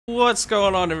What's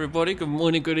going on, everybody? Good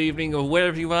morning, good evening, or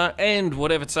wherever you are, and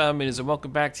whatever time it is, and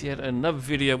welcome back to yet another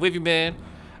video with your man,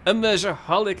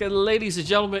 Overhauls. And ladies and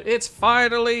gentlemen, it's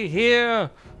finally here!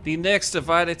 The next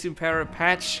Divide Et Impera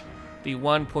patch, the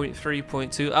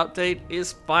 1.3.2 update,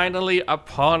 is finally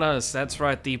upon us. That's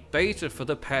right, the beta for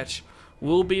the patch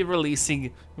will be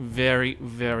releasing very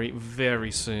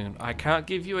soon. I can't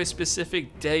give you a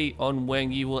specific date on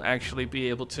when you will actually be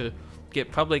able to get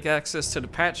public access to the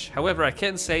patch. However, I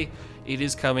can say it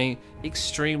is coming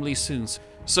extremely soon.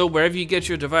 So wherever you get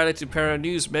your Divide Et Impera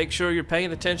news, make sure you're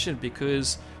paying attention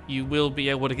because you will be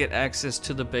able to get access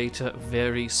to the beta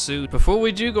very soon. Before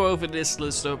we do go over this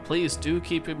list though, please do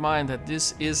keep in mind that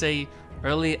this is a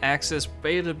early access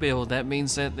beta build. That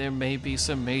means that there may be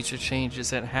some major changes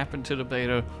that happen to the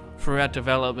beta throughout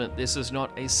development. This is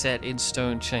not a set in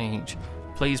stone change.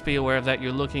 Please be aware of that.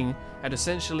 You're looking at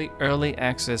essentially early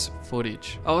access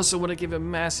footage. I also want to give a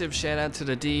massive shout out to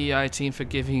the DEI team for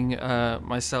giving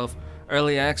myself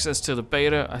early access to the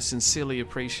beta. I sincerely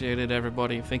appreciate it,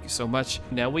 everybody. Thank you so much.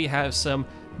 Now we have some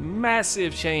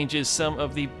massive changes, some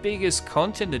of the biggest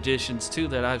content additions too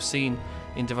that I've seen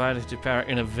in Divide Et Impera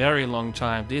in a very long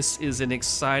time. This is an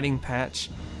exciting patch,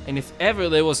 and if ever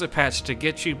there was a patch to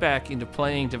get you back into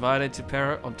playing Divide Et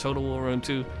Impera on Total War Rome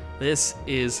 2, this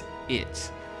is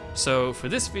it. So for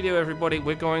this video, everybody,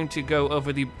 we're going to go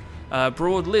over the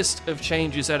broad list of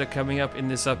changes that are coming up in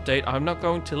this update. I'm not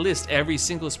going to list every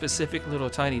single specific little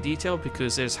tiny detail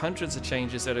because there's hundreds of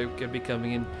changes that are going to be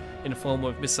coming in the form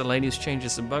of miscellaneous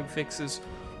changes and bug fixes,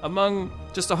 among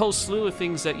just a whole slew of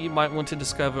things that you might want to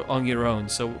discover on your own.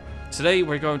 So today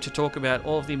we're going to talk about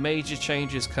all of the major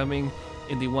changes coming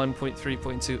in the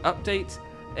 1.3.2 update,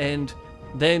 and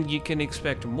then you can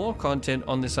expect more content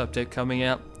on this update coming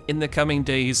out in the coming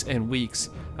days and weeks.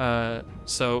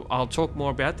 So I'll talk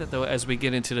more about that though as we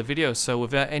get into the video. So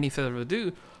without any further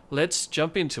ado, let's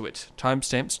jump into it.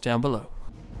 Timestamps down below.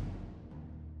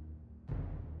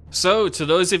 So to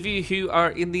those of you who are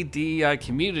in the DEI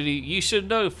community, you should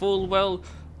know full well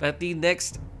that the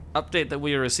next update that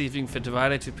we are receiving for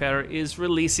Divide Et Impera is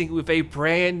releasing with a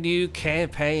brand new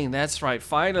campaign. That's right,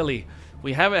 finally.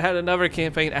 We haven't had another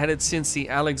campaign added since the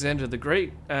Alexander the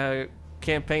Great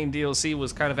campaign DLC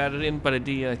was kind of added in by the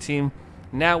DEI team.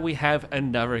 Now we have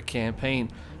another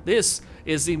campaign. This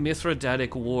is the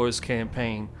Mithridatic Wars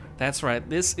campaign. That's right,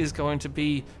 this is going to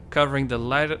be covering the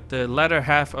latter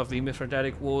half of the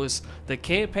Mithridatic Wars. The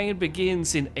campaign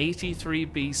begins in 83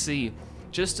 BC,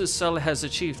 just as Sulla has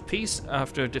achieved peace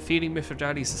after defeating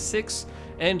Mithridates VI,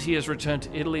 and he has returned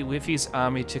to Italy with his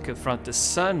army to confront the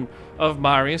son of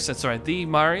Marius, that's right, the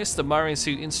Marius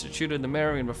who instituted the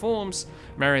Marian reforms,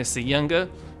 Marius the Younger,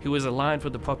 who was aligned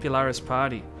with the Popularis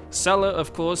party. Sulla,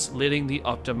 of course, leading the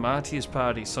Optimates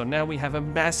party. So now we have a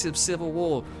massive civil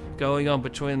war going on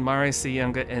between Marius the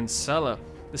Younger and Sulla.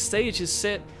 The stage is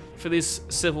set for this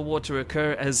civil war to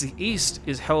occur as the east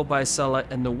is held by Sulla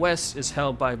and the west is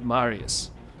held by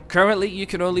Marius. Currently, you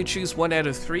can only choose one out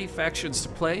of 3 factions to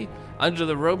play. Under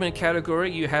the Roman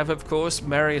category, you have, of course,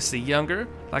 Marius the Younger,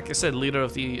 like I said, leader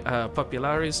of the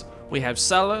Populares. We have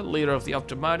Sulla, leader of the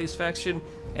Optimates faction,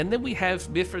 and then we have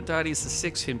Mithridates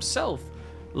VI himself,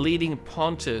 leading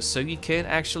Pontus. So you can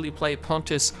actually play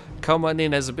Pontus, come on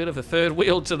in as a bit of a third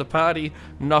wheel to the party,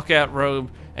 knock out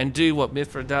Rome, and do what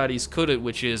Mithridates couldn't,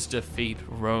 which is defeat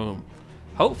Rome.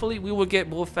 Hopefully we will get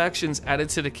more factions added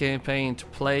to the campaign to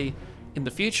play in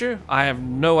the future. I have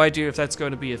no idea if that's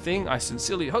going to be a thing. I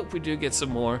sincerely hope we do get some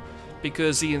more,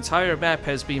 because the entire map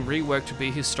has been reworked to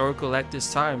be historical at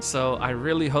this time, so I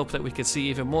really hope that we can see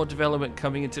even more development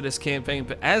coming into this campaign.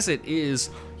 But as it is,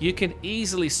 you can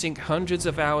easily sink hundreds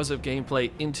of hours of gameplay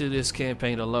into this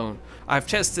campaign alone. I've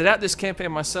tested out this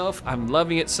campaign myself, I'm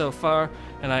loving it so far,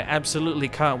 and I absolutely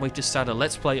can't wait to start a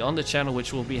Let's Play on the channel,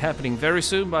 which will be happening very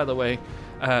soon, by the way,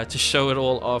 to show it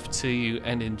all off to you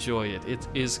and enjoy it. It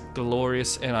is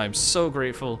glorious, and I'm so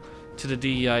grateful to the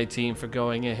DEI team for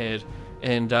going ahead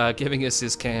and giving us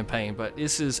this campaign. But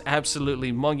this is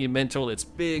absolutely monumental. It's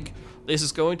big. This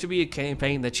is going to be a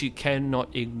campaign that you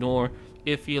cannot ignore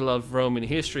if you love Roman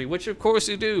history, which of course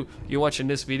you do. You're watching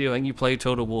this video and you play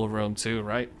Total War Rome 2,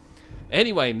 right?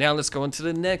 Anyway, now let's go on to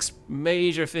the next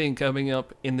major thing coming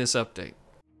up in this update.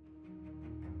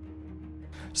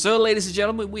 So ladies and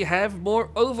gentlemen, we have more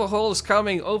overhauls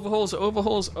coming. Overhauls.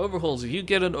 You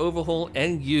get an overhaul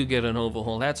and you get an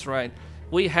overhaul. That's right.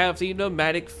 We have the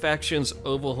Nomadic Factions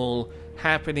overhaul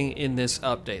happening in this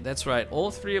update. That's right.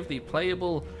 All 3 of the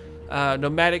playable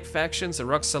Nomadic factions, the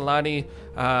Roxolani,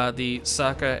 the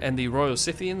Saka, and the Royal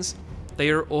Scythians, they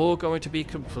are all going to be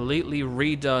completely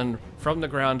redone from the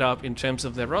ground up in terms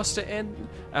of their roster and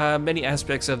many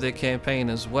aspects of their campaign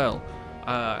as well.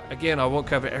 Again, I won't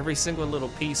cover every single little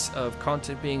piece of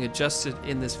content being adjusted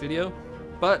in this video,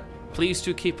 but please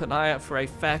do keep an eye out for a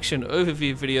faction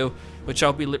overview video, which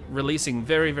I'll be releasing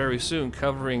very, very soon,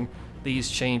 covering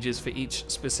these changes for each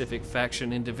specific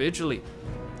faction individually.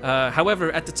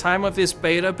 However, at the time of this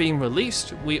beta being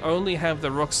released, we only have the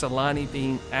Roxolani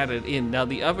being added in. Now,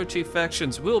 the other two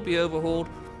factions will be overhauled,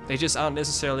 they just aren't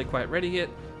necessarily quite ready yet,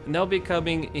 and they'll be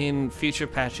coming in future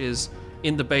patches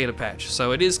in the beta patch.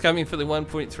 So it is coming for the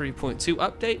 1.3.2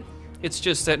 update, it's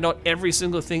just that not every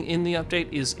single thing in the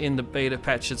update is in the beta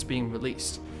patch that's being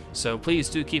released. So please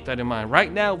do keep that in mind.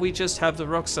 Right now, we just have the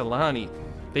Roxolani.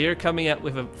 They are coming out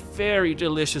with a very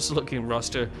delicious looking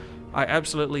roster. I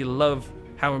absolutely love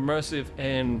how immersive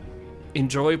and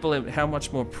enjoyable and how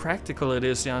much more practical it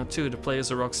is now too to play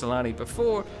as a Roxolani.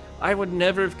 Before, I would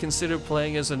never have considered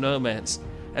playing as a Nomads.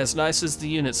 As nice as the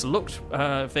units looked,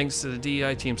 thanks to the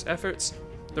DEI team's efforts,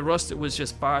 the roster was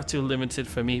just far too limited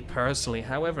for me personally.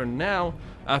 However, now,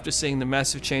 after seeing the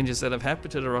massive changes that have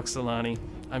happened to the Roxolani,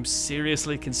 I'm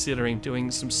seriously considering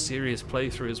doing some serious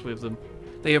playthroughs with them.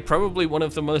 They are probably one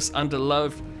of the most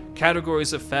underloved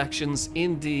categories of factions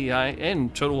in DEI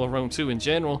and Total War Rome 2 in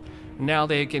general. Now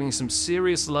they are getting some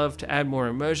serious love to add more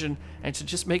immersion and to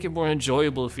just make it more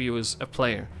enjoyable for you as a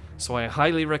player. So I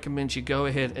highly recommend you go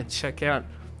ahead and check out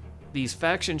these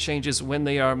faction changes when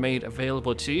they are made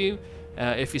available to you.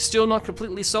 If you're still not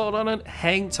completely sold on it,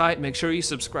 hang tight, make sure you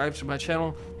subscribe to my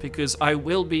channel, because I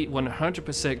will be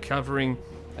 100% covering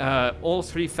all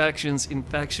three factions in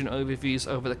faction overviews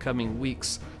over the coming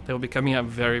weeks. They will be coming out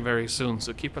very, very soon,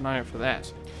 so keep an eye out for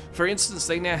that. For instance,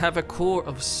 they now have a core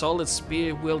of solid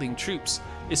spear-wielding troops.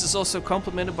 This is also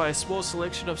complemented by a small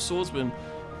selection of swordsmen,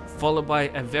 followed by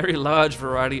a very large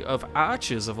variety of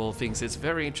archers of all things. It's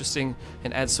very interesting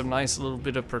and adds some nice little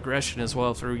bit of progression as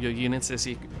well through your units as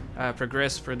you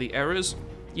progress for the eras.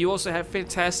 You also have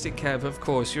fantastic cav, of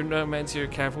course. Your Nomads, your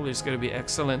cavalry is going to be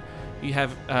excellent. You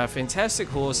have fantastic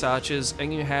horse archers,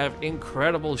 and you have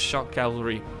incredible shock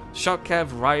cavalry. Shock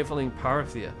cav rivaling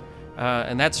Parthia.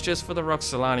 And that's just for the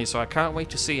Roxolani, so I can't wait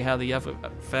to see how the other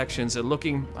factions are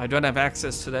looking. I don't have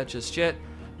access to that just yet,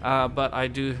 but I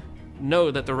do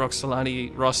know that the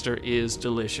Roxolani roster is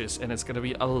delicious, and it's going to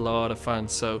be a lot of fun.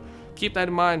 So keep that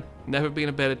in mind. Never been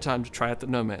a better time to try out the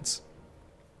Nomads.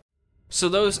 So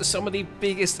those are some of the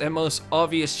biggest and most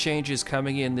obvious changes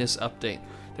coming in this update.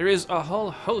 There is a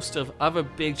whole host of other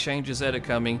big changes that are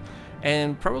coming,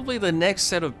 and probably the next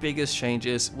set of biggest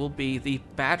changes will be the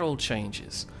battle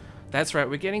changes. That's right,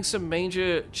 we're getting some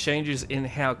major changes in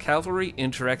how cavalry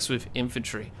interacts with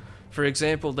infantry. For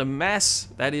example, the mass,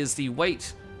 that is the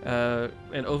weight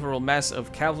and overall mass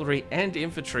of cavalry and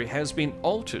infantry, has been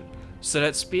altered so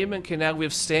that spearmen can now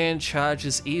withstand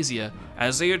charges easier,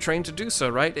 as they are trained to do so,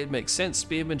 right? It makes sense.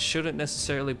 Spearmen shouldn't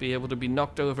necessarily be able to be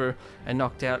knocked over and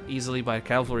knocked out easily by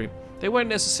cavalry. They weren't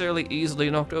necessarily easily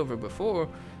knocked over before,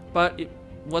 but it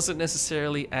wasn't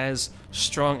necessarily as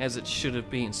strong as it should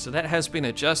have been, so that has been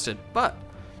adjusted. But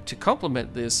to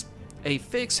complement this, a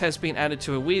fix has been added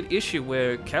to a weird issue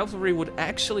where cavalry would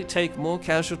actually take more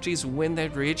casualties when they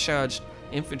recharged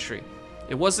infantry.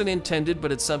 It wasn't intended,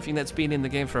 but it's something that's been in the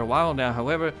game for a while now.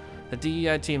 However, the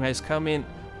DEI team has come in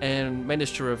and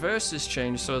managed to reverse this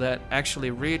change so that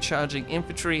actually recharging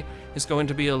infantry is going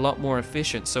to be a lot more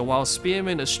efficient. So while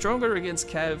spearmen are stronger against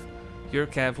cav, your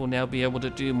cav will now be able to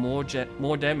do more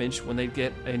damage when they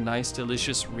get a nice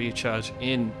delicious recharge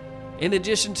in. In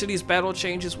addition to these battle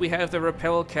changes, we have the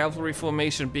repel cavalry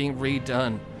formation being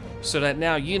redone, so that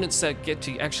now units that get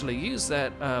to actually use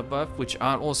that buff, which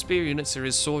aren't all spear units, there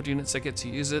is sword units that get to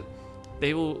use it,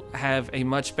 they will have a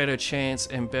much better chance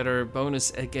and better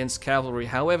bonus against cavalry.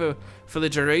 However, for the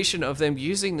duration of them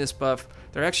using this buff,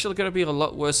 they're actually going to be a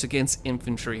lot worse against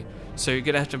infantry. So you're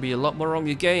going to have to be a lot more on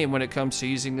your game when it comes to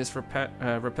using this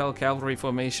repel cavalry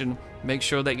formation. Make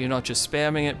sure that you're not just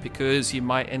spamming it, because you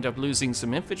might end up losing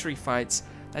some infantry fights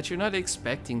that you're not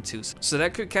expecting to. So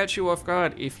that could catch you off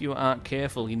guard if you aren't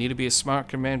careful. You need to be a smart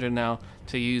commander now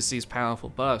to use these powerful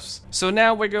buffs. So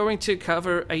now we're going to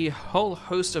cover a whole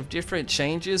host of different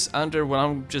changes under what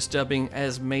I'm just dubbing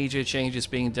as major changes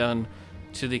being done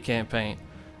to the campaign.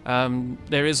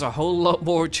 There is a whole lot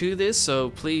more to this, so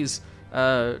please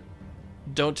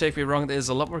don't take me wrong, there's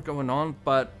a lot more going on,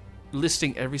 but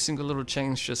listing every single little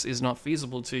change just is not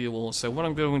feasible to you all. So what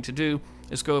I'm going to do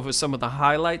is go over some of the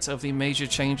highlights of the major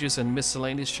changes and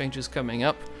miscellaneous changes coming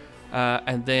up,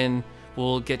 and then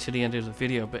we'll get to the end of the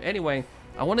video. But anyway,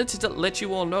 I wanted to let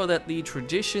you all know that the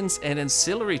traditions and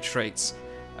ancillary traits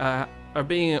are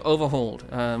being overhauled.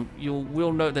 You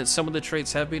will note that some of the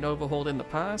traits have been overhauled in the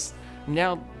past.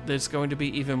 Now there's going to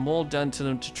be even more done to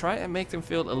them to try and make them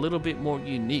feel a little bit more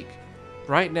unique.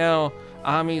 Right now,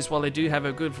 armies, while they do have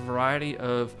a good variety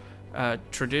of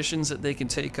traditions that they can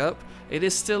take up, it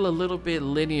is still a little bit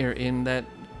linear in that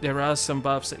there are some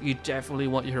buffs that you definitely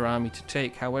want your army to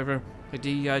take. However, the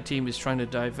DEI team is trying to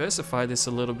diversify this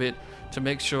a little bit to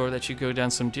make sure that you go down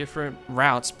some different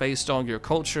routes based on your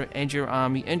culture and your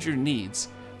army and your needs.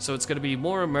 So it's going to be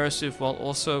more immersive while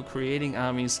also creating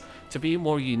armies to be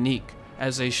more unique,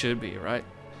 as they should be, right?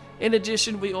 In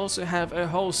addition, we also have a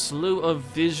whole slew of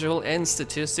visual and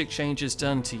statistic changes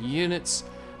done to units.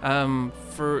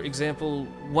 For example,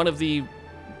 one of the,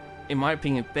 in my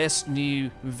opinion, best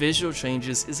new visual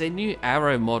changes is a new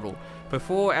arrow model.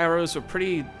 Before, arrows were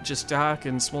pretty just dark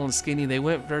and small and skinny. They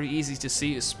weren't very easy to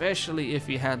see, especially if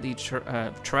you had the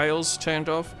trails turned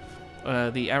off.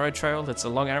 The arrow trail, that's the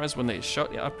long arrows when they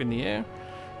shot you up in the air.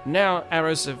 Now,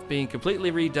 arrows have been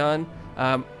completely redone.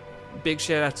 Big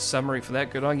shout out to Summary for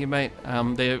that. Good on you, mate.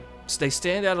 They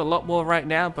stand out a lot more right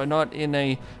now, but not in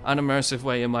a unimmersive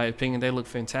way, in my opinion. They look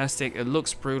fantastic. It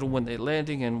looks brutal when they're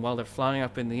landing and while they're flying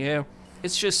up in the air.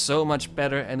 It's just so much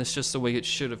better, and it's just the way it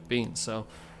should have been. So,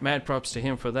 mad props to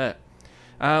him for that.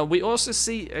 We also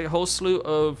see a whole slew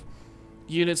of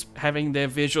units having their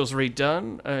visuals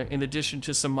redone, in addition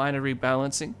to some minor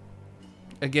rebalancing.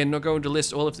 Again, not going to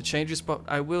list all of the changes, but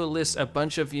I will list a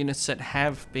bunch of units that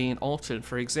have been altered.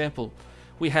 For example,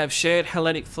 we have shared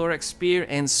Hellenic thorax spear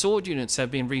and sword units have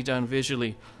been redone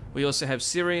visually. We also have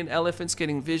Syrian elephants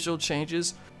getting visual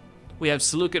changes. We have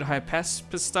Seleucid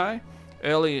hypaspastai,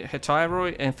 early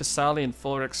Hetyroi and Thessalian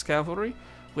thorax cavalry.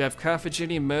 We have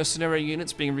Carthaginian mercenary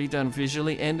units being redone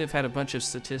visually, and they've had a bunch of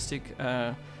statistic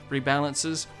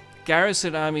rebalances.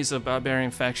 Garrison armies of barbarian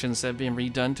factions have been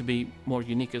redone to be more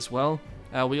unique as well.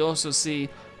 We also see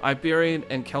Iberian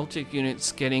and Celtic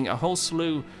units getting a whole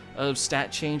slew of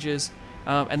stat changes.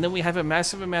 And then we have a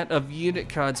massive amount of unit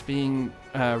cards being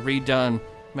redone.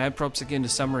 Mad props again to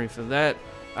Summary for that.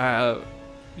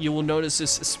 You will notice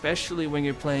this especially when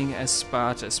you're playing as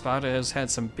Sparta. Sparta has had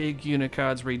some big unit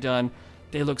cards redone.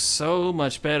 They look so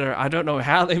much better. I don't know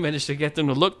how they managed to get them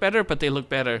to look better, but they look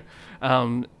better.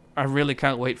 I really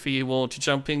can't wait for you all to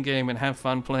jump in game and have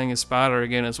fun playing as Sparta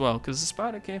again as well, because the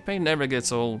Sparta campaign never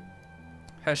gets old.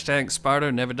 Hashtag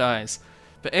Sparta never dies.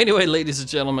 But anyway, ladies and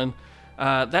gentlemen,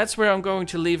 that's where I'm going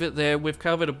to leave it there. We've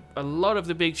covered a lot of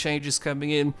the big changes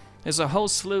coming in. There's a whole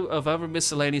slew of other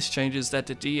miscellaneous changes that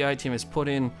the DEI team has put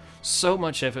in so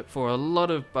much effort for, a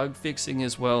lot of bug fixing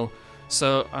as well.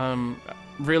 So,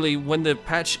 really, when the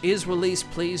patch is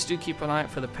released, please do keep an eye out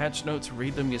for the patch notes.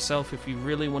 Read them yourself if you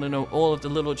really want to know all of the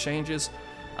little changes.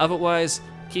 Otherwise,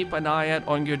 keep an eye out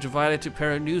on your Divide Et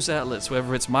Impera news outlets,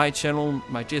 whether it's my channel,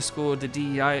 my Discord, the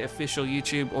DEI official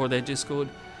YouTube, or their Discord.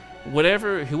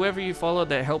 Whoever you follow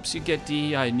that helps you get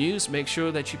DEI news, make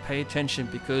sure that you pay attention,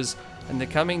 because in the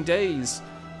coming days,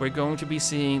 we're going to be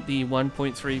seeing the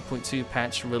 1.3.2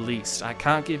 patch released. I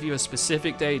can't give you a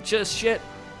specific date just yet,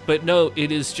 but no,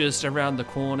 it is just around the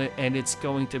corner, and it's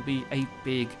going to be a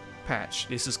big patch.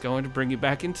 This is going to bring you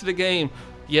back into the game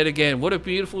yet again. What a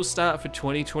beautiful start for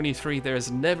 2023. There has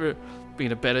never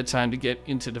been a better time to get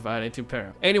into Divide Et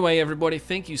Impera. Anyway, everybody,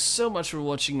 thank you so much for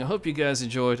watching. I hope you guys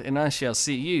enjoyed, and I shall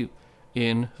see you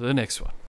in the next one.